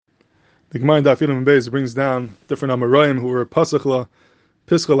The Gemara in Daf Yudam Beis brings down different Amoraim who were Pasachla,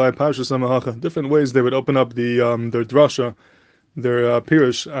 Piskalai, Parshas HaMahacha, different ways they would open up the their drasha, their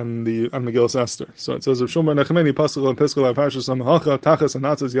pirush on Megillas Esther. So it says, Shomer Nechemeni Pasachla, Piskalai, Parshas HaMahacha, Tachas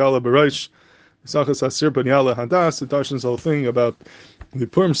Anatzas Yala Bereish, Sachas Asir Ben Yala Hadas. It touches this whole thing about the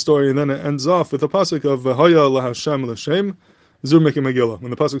Purim story, and then it ends off with a pasuk of V'haya LaHashem L'Shem. Zur Megilah. When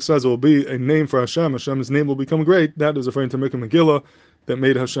the pasuk says it will be a name for Hashem, Hashem's name will become great, that is referring to Megilah that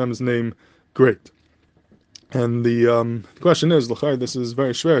made Hashem's name great. And the question is, l'chai, this is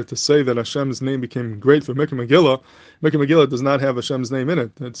very schwer to say that Hashem's name became great for Megilah. Megilah does not have Hashem's name in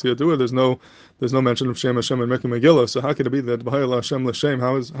it. It's Yadua. There's no mention of Shem Hashem in Megilah. So how could it be that V'haya Hashem L'Shem?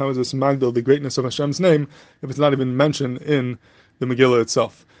 How is this Magdal, the greatness of Hashem's name, if it's not even mentioned in the Megillah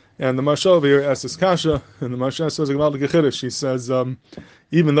itself? And the Marshal over here asks this kasha, and the Marshal says about the Gechidish. He says,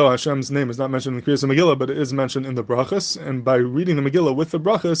 even though Hashem's name is not mentioned in the Kriyas Megillah, but it is mentioned in the brachas, and by reading the Megillah with the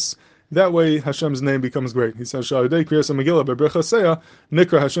brachas, that way Hashem's name becomes great. He says, Sha'adei Kriyas Megillah be'brachaseya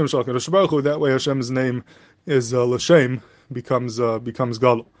nikra Hashem shal kadosh baruch hu. That way Hashem's name is l'shem, becomes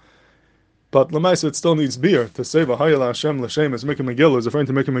gadol. But Lamaisa, it still needs beer to say V'haya Hashem L'Shem as Megilah is referring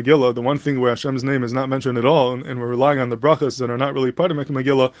to Megilah, the one thing where Hashem's name is not mentioned at all, and we're relying on the brachas that are not really part of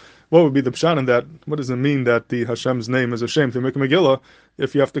Megilah. What would be the pshat in that? What does it mean that the Hashem's name is a shame to Megilah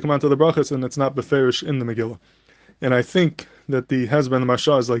if you have to come onto the brachas and it's not beferish in the Megillah? And I think that the Hezbollah and the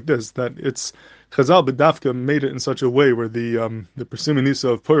Marshal is like this, that it's Chazal B'dafka made it in such a way where the Persumi Nisa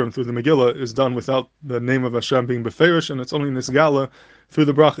of Purim through the Megillah is done without the name of Hashem being beferish, and it's only Nisgala through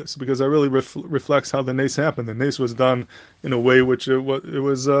the brachas, because that really reflects how the nes happened. The nes was done in a way which it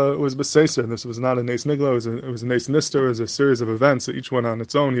was b'seiser. This was not a nes nigla, it was a nes nister. It was a series of events, each one on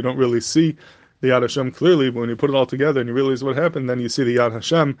its own. You don't really see the Yad Hashem clearly, but when you put it all together and you realize what happened, then you see the Yad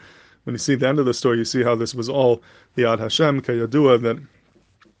Hashem. When you see the end of the story, you see how this was all the Yad Hashem, Kayadua, that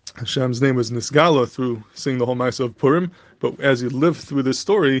Hashem's name was Nisgala through seeing the whole Ma'aseh of Purim. But as you live through this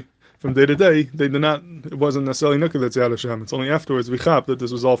story, from day to day, it wasn't necessarily Nikah that's Yad Hashem. It's only afterwards we chap that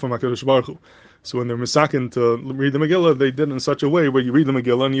this was all from HaKadosh Baruch Hu. So when they're misakin to read the Megillah, they did it in such a way where you read the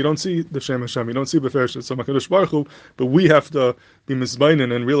Megillah and you don't see the Shem Hashem, you don't see Beferish, it's from HaKadosh Baruch Hu, but we have to be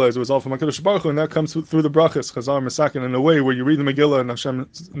misbainin and realize it was all from HaKadosh Baruch Hu, and that comes through the brachas, Chazal misakin, in a way where you read the Megillah and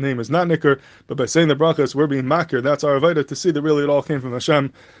Hashem's name is not Nikr, but by saying the brachas, we're being makir. That's our avodah to see that really it all came from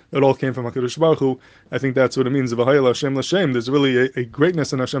Hashem, it all came from HaKadosh Baruch Hu. I think that's what it means, V'haya Hashem L'Shem. There's really a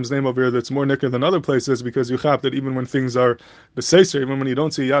greatness in Hashem's name over here that's more Nikr than other places, because you chap that even when things are b'seiser, even when you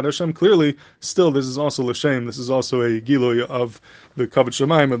don't see Yad Hashem clearly, still this is also L'Shem. This is also a giloy of the kavod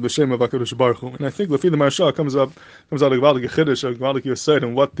shemaim of the shem of HaKadosh Baruch Hu. And I think Lefi the Marshal comes out of Gvaldik Yechidish, of Gvaldik Yosed,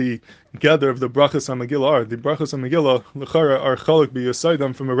 and what the gather of the brachas on Megillah are. The brachas on Megillah l'chara are chalik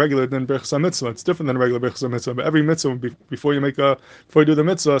b'yosaydim from a regular than brachas on mitzvah. It's different than a regular brachas on mitzvah. But every mitzvah before you do the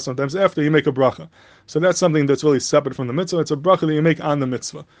mitzvah, sometimes after you make a bracha. So that's something that's really separate from the mitzvah. It's a bracha that you make on the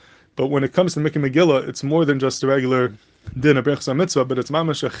mitzvah. But when it comes to making Megillah, it's more than just a regular din of brachas mitzvah, but it's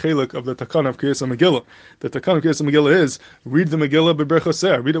mamash a chelik of the takana of Kriyas Megillah. The takana of Kriyas Megillah is read the Megillah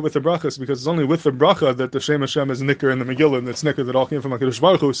b'brachaseh, read it with the brachas, because it's only with the bracha that the Shem Hashem is nicker in the Megillah, and it's nicker that all came from HaKadosh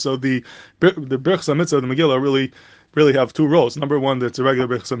Baruch Hu. So the brachas mitzvah of the Megillah really have two roles. Number one, that it's a regular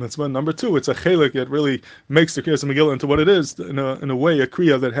brachas mitzvah. Number two, it's a chelik. It really makes the Kriyas Megillah into what it is, in a way, a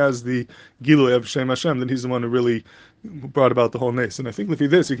kriya that has the gilui of Shem Hashem, that he's the one who really brought about the whole nes. And I think with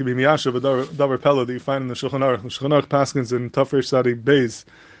this, you can be miyashav a davar pella that you find in the Shulchan Aruch. The Shulchan Aruch paskins in Tafresh Sadi Beis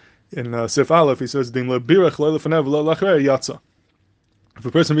in Sif Aleph. He says, "Dim lebirach le'lefanev le'lachrei yatsa." If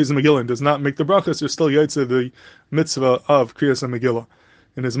a person reads the Megillah and does not make the brachas, you're still yaitze the mitzvah of Kriyas Megillah.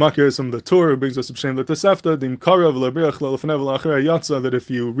 In his makir from the Torah, it brings us B'Shem L'Tesefta, Dim karav lebirach le'lefanev le'lachrei yatsa, that if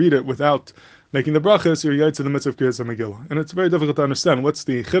you read it without making the brachas, you're yaitz in the mitzvah of Kriyas Megillah. And it's very difficult to understand. What's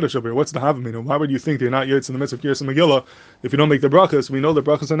the chiddush over here? What's the havamina? Why would you think that you're not yaitz in the mitzvah of Kriyas Megillah if you don't make the brachas? We know the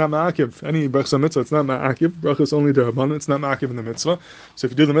brachas are not ma'akiv. Any brachas mitzvah, it's not ma'akiv. Brachas only derabbanan, it's not ma'akiv in the mitzvah. So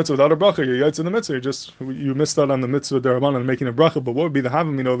if you do the mitzvah without a bracha, you're yaitz in the mitzvah. You missed out on the mitzvah derabbanan and making a bracha. But what would be the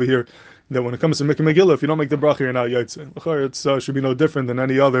havamina over here? That when it comes to making Megillah, if you don't make the bracha, you're not yaitz. It should be no different than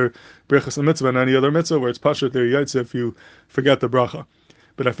any other brachas mitzvah and any other mitzvah where it's pashut there yaitz if you forget the bracha.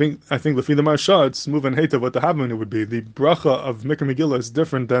 But I think Lefi the Marshal, it's moving hate of what the havamina would be. The bracha of Mikra Megillah is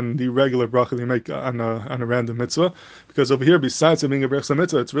different than the regular bracha that you make on a random mitzvah, because over here, besides it being a brachas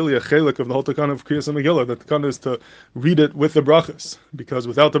mitzvah, it's really a chelik of the whole takana of Kriyas Megillah. The takana is to read it with the brachas, because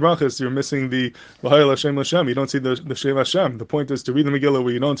without the brachas, you're missing the V'haya Hashem L'Shem. You don't see the Shem Hashem. The point is to read the Megillah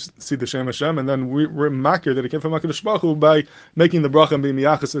where you don't see the Shem Hashem, and then we're makir that it came from HaKadosh Baruch Hu by making the bracha and being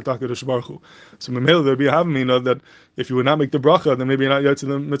miyachas at HaKadosh Baruch Hu. So Megilah, there'd be a havamina that if you would not make the bracha, then maybe you're not yet Yaitse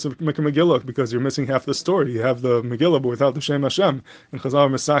the mitzvah Megilah, because you're missing half the story. You have the Megilah, but without the Shem Hashem. And Chazal are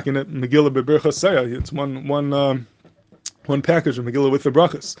masakin it Megilah beberchas seya. It's one package of Megilah with the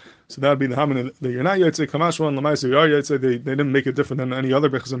brachas. So that would be the haman that you're not Yaitse, Kamashwan, Lamaisa, you are Yaitse. They didn't make it different than any other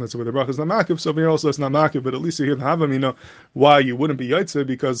brachas mitzvah where the brachas not makiv. So here also it's not makiv, but at least you hear the havam, you know why you wouldn't be Yaitse,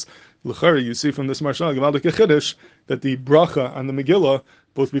 because l'chari, you see from this marshal Gavaldik Chiddush that the bracha and the Megilah,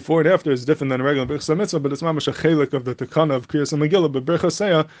 both before and after, is different than a regular brachas mitzvah, but it's mamash a chelik of the takana of kriyas and Megilah, but brachas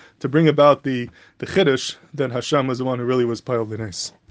seya to bring about the chiddush that Hashem was the one who really was piled the nice.